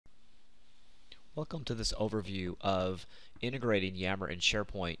Welcome to this overview of integrating Yammer and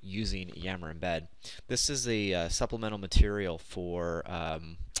SharePoint using Yammer Embed. This is a supplemental material for a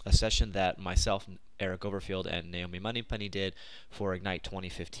session that myself, Eric Overfield, and Naomi Moneypenny did for Ignite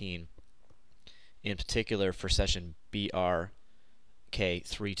 2015, in particular for session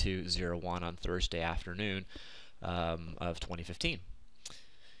BRK3201 on Thursday afternoon of 2015.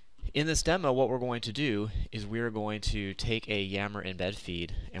 In this demo, what we're going to do is we're going to take a Yammer embed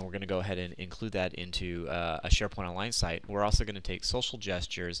feed and we're going to go ahead and include that into a SharePoint Online site. We're also going to take social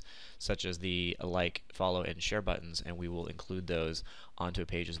gestures such as the like, follow, and share buttons, and we will include those onto a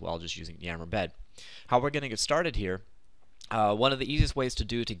page as well, just using Yammer Embed. How we're going to get started here, one of the easiest ways to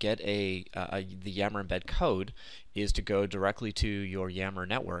get the Yammer Embed code is to go directly to your Yammer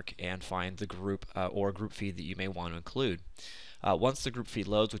network and find the group or group feed that you may want to include. Once the group feed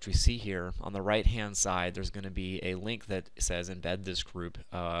loads, which we see here on the right hand side, there's going to be a link that says embed this group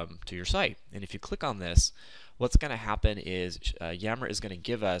to your site. And if you click on this, what's going to happen is Yammer is going to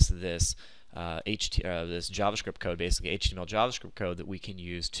give us this this JavaScript code, basically HTML JavaScript code that we can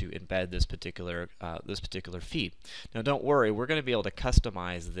use to embed this particular feed. Now don't worry, we're going to be able to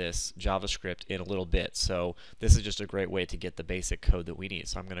customize this JavaScript in a little bit, so this is just a great way to get the basic code that we need.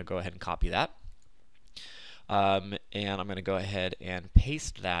 So I'm going to go ahead and copy that. And I'm going to go ahead and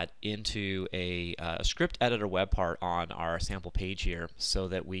paste that into a script editor web part on our sample page here, so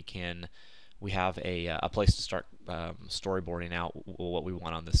that we have a place to start storyboarding out what we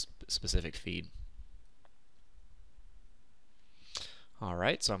want on this specific feed.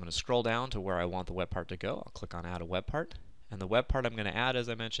 Alright, so I'm going to scroll down to where I want the web part to go. I'll click on Add a Web Part. And the web part I'm going to add, as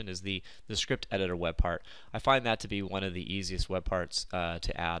I mentioned, is the script editor web part. I find that to be one of the easiest web parts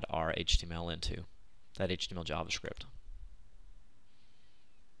to add our HTML into. That HTML JavaScript.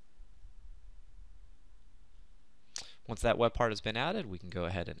 Once that web part has been added, we can go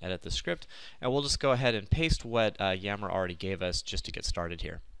ahead and edit the script, and we'll just go ahead and paste what Yammer already gave us just to get started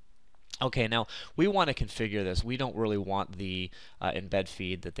here. Okay, now we want to configure this. We don't really want the embed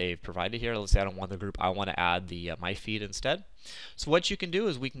feed that they've provided here. Let's say I don't want the group. I want to add the my feed instead. So what you can do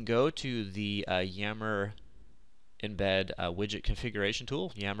is we can go to the Yammer Embed widget configuration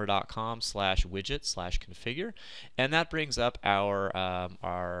tool, yammer.com/widget/configure, and that brings up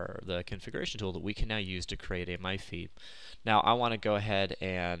the configuration tool that we can now use to create a my feed. Now I want to go ahead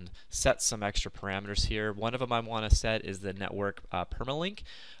and set some extra parameters here. One of them I want to set is the network permalink.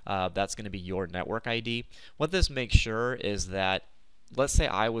 That's going to be your network ID. What this makes sure is that, let's say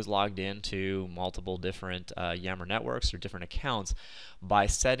I was logged into multiple different Yammer networks or different accounts. By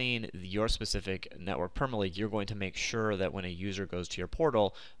setting your specific network permalink, you're going to make sure that when a user goes to your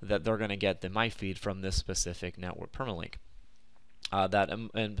portal, that they're going to get the my feed from this specific network permalink. That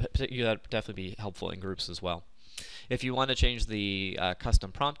definitely be helpful in groups as well. If you want to change the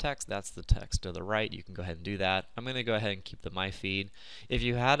custom prompt text, that's the text to the right, you can go ahead and do that. I'm going to go ahead and keep the my feed. If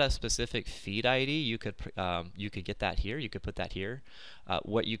you had a specific feed ID, you could get that here. You could put that here.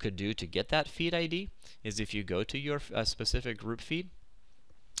 What you could do to get that feed ID is if you go to your specific group feed,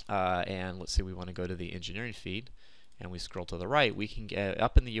 and let's say we want to go to the engineering feed, and we scroll to the right, we can get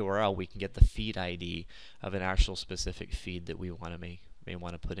up in the URL, we can get the feed ID of an actual specific feed that we want to may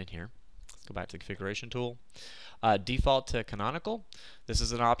want to put in here. Let's go back to the configuration tool. Default to Canonical. This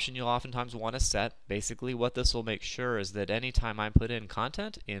is an option you'll oftentimes want to set. Basically what this will make sure is that anytime I put in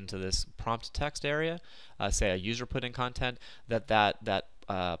content into this prompt text area, say a user put in content, that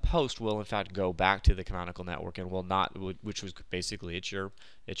post will in fact go back to the Canonical network and will not, which was basically it's your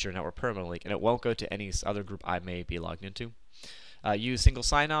network permalink, and it won't go to any other group I may be logged into. Use single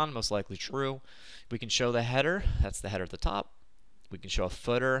sign-on, most likely true. We can show the header. That's the header at the top. We can show a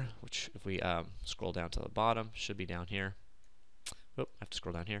footer, which if we scroll down to the bottom, should be down here. Oh, I have to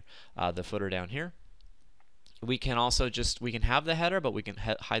scroll down here. The footer down here. We can also we can have the header, but we can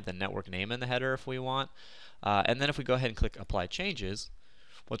hide the network name in the header if we want. And then if we go ahead and click Apply Changes,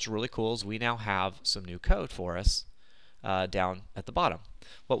 what's really cool is we now have some new code for us down at the bottom.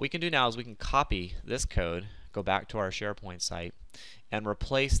 What we can do now is we can copy this code, go back to our SharePoint site, and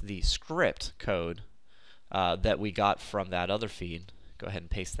replace the script code that we got from that other feed. Go ahead and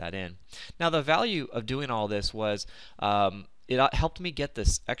paste that in. Now the value of doing all this was it helped me get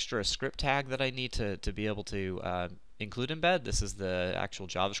this extra script tag that I need to be able to include embed. This is the actual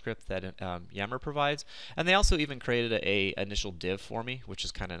JavaScript that Yammer provides, and they also even created a initial div for me, which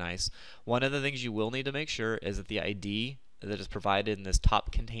is kind of nice. One of the things you will need to make sure is that the ID that is provided in this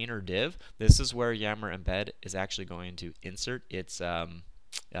top container div, this is where Yammer Embed is actually going to insert its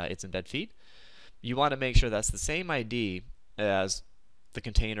embed feed. You want to make sure that's the same ID as the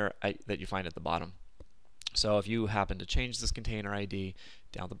container that you find at the bottom. So if you happen to change this container ID,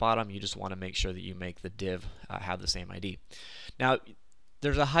 Down at the bottom, you just want to make sure that you make the div have the same ID. Now,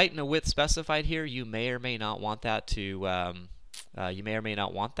 there's a height and a width specified here. You may or may not want that to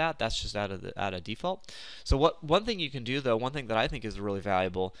That's just out of default. So one thing you can do, though, one thing that I think is really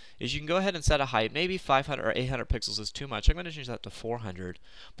valuable, is you can go ahead and set a height. Maybe 500 or 800 pixels is too much. I'm going to change that to 400.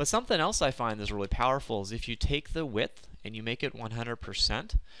 But something else I find is really powerful is if you take the width and you make it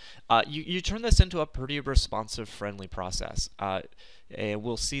 100%, you turn this into a pretty responsive, friendly process. And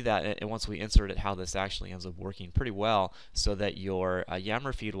we'll see that, and once we insert it, how this actually ends up working pretty well, so that your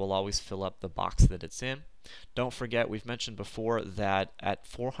Yammer feed will always fill up the box that it's in. Don't forget, we've mentioned before that at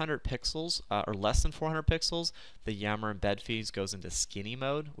 400 pixels or less than 400 pixels, the Yammer Embed feed goes into skinny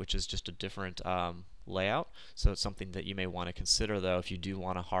mode, which is just a different layout. So it's something that you may want to consider, though, if you do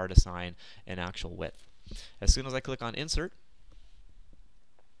want to hard assign an actual width. As soon as I click on Insert,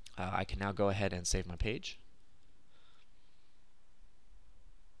 I can now go ahead and save my page.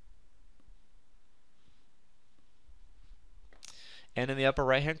 And in the upper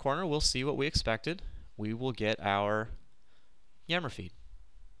right hand corner, we'll see what we expected. We will get our Yammer feed.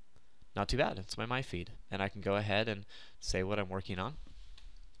 Not too bad, it's my feed. And I can go ahead and say what I'm working on.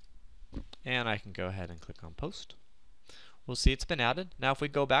 And I can go ahead and click on Post. We'll see it's been added. Now if we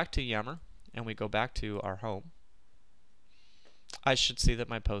go back to Yammer and we go back to our home, I should see that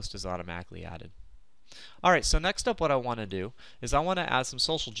my post is automatically added. Alright, so next up what I want to do is I want to add some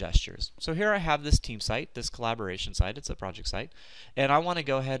social gestures. So here I have this team site, this collaboration site, it's a project site, and I want to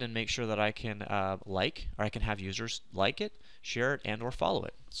go ahead and make sure that I can I can have users like it, share it, and or follow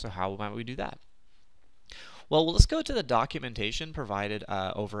it. So how might we do that? Well, let's go to the documentation provided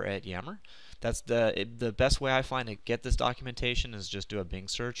over at Yammer. That's the best way I find to get this documentation is just do a Bing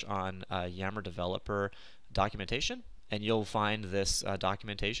search on Yammer developer documentation, and you'll find this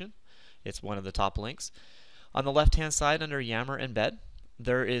documentation. It's one of the top links. On the left-hand side under Yammer Embed,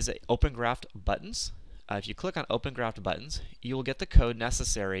 there is Open Graph buttons. If you click on Open Graph buttons, you will get the code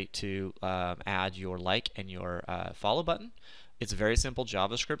necessary to add your like and your follow button. It's a very simple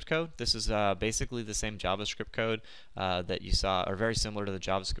JavaScript code. This is basically the same JavaScript code that you saw, or very similar to the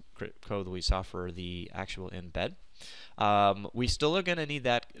JavaScript code that we saw for the actual embed. We still are going to need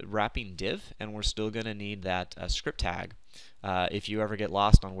that wrapping div, and we're still going to need that script tag. If you ever get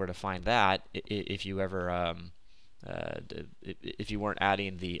lost on where to find that, if you ever if you weren't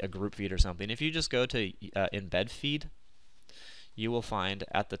adding a group feed or something, if you just go to embed feed, you will find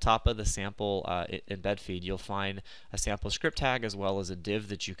at the top of the sample embed feed, you'll find a sample script tag as well as a div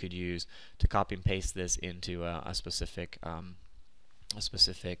that you could use to copy and paste this into a specific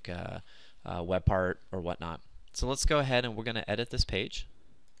web part or whatnot. So let's go ahead and we're going to edit this page,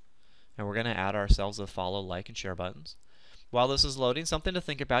 and we're going to add ourselves the follow, like, and share buttons. While this is loading, something to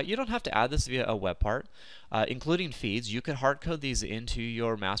think about, you don't have to add this via a web part. Including feeds, you could hard code these into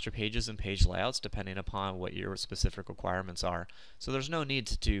your master pages and page layouts depending upon what your specific requirements are. So there's no need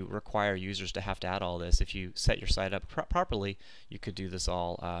to require users to have to add all this. If you set your site up properly, you could do this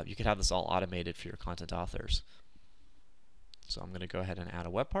all. You could have this all automated for your content authors. So I'm going to go ahead and add a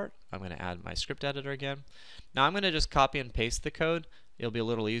web part. I'm going to add my script editor again. Now I'm going to just copy and paste the code. It'll be a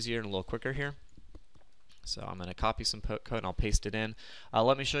little easier and a little quicker here. So I'm going to copy some code and I'll paste it in.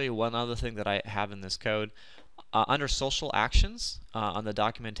 Let me show you one other thing that I have in this code. Under social actions on the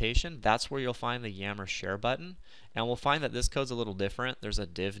documentation, that's where you'll find the Yammer share button. And we'll find that this code's a little different. There's a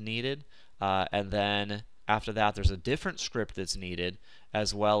div needed, and then after that there's a different script that's needed,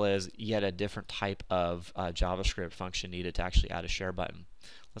 as well as yet a different type of JavaScript function needed to actually add a share button.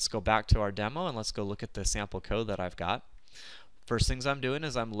 Let's go back to our demo and let's go look at the sample code that I've got. First things I'm doing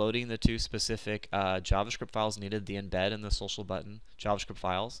is I'm loading the two specific JavaScript files needed, the embed and the social button JavaScript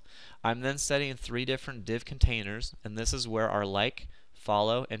files. I'm then setting 3 different div containers, and this is where our like,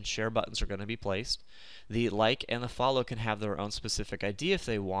 follow, and share buttons are going to be placed. The like and the follow can have their own specific ID if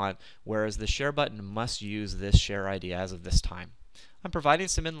they want, whereas the share button must use this share ID as of this time. I'm providing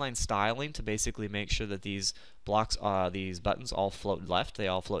some inline styling to basically make sure that these blocks, these buttons all float left, they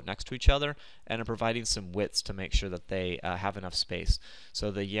all float next to each other, and I'm providing some widths to make sure that they have enough space. So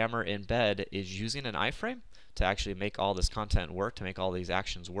the Yammer Embed is using an iframe to actually make all this content work, to make all these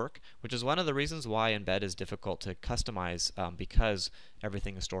actions work, which is one of the reasons why Embed is difficult to customize because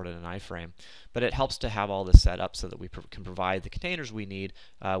everything is stored in an iframe. But it helps to have all this set up so that we can provide the containers we need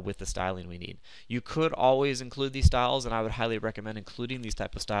with the styling we need. You could always include these styles, and I would highly recommend including these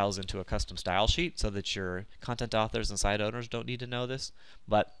type of styles into a custom style sheet so that your content authors and site owners don't need to know this.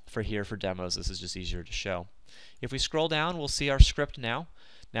 But for demos, this is just easier to show. If we scroll down, we'll see our script now.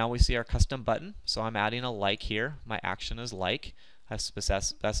 Now we see our custom button, so I'm adding a like here. My action is like. I've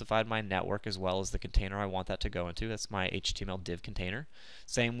specified my network as well as the container I want that to go into. That's my HTML div container.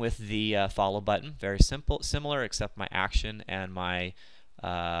 Same with the follow button. Very similar, except my action and my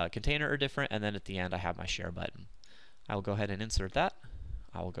container are different. And then at the end, I have my share button. I will go ahead and insert that.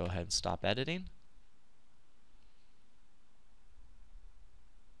 I will go ahead and stop editing.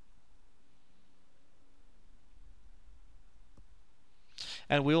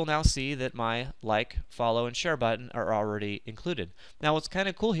 And we will now see that my like, follow, and share button are already included. Now what's kind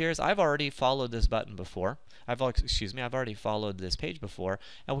of cool here is I've already followed this button before. I've already followed this page before,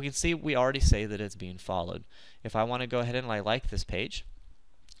 and we can see we already say that it's being followed. If I want to go ahead and like this page,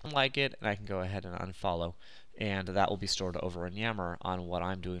 like it, and I can go ahead and unfollow, and that will be stored over in Yammer on what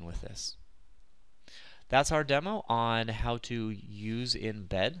I'm doing with this. That's our demo on how to use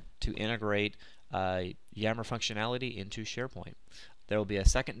Embed to integrate Yammer functionality into SharePoint. There will be a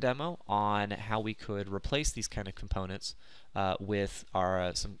second demo on how we could replace these kind of components with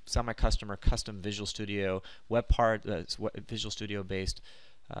our some semi-custom or custom Visual Studio web part, Visual Studio based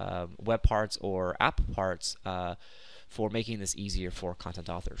web parts or app parts for making this easier for content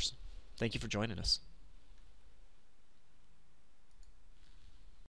authors. Thank you for joining us.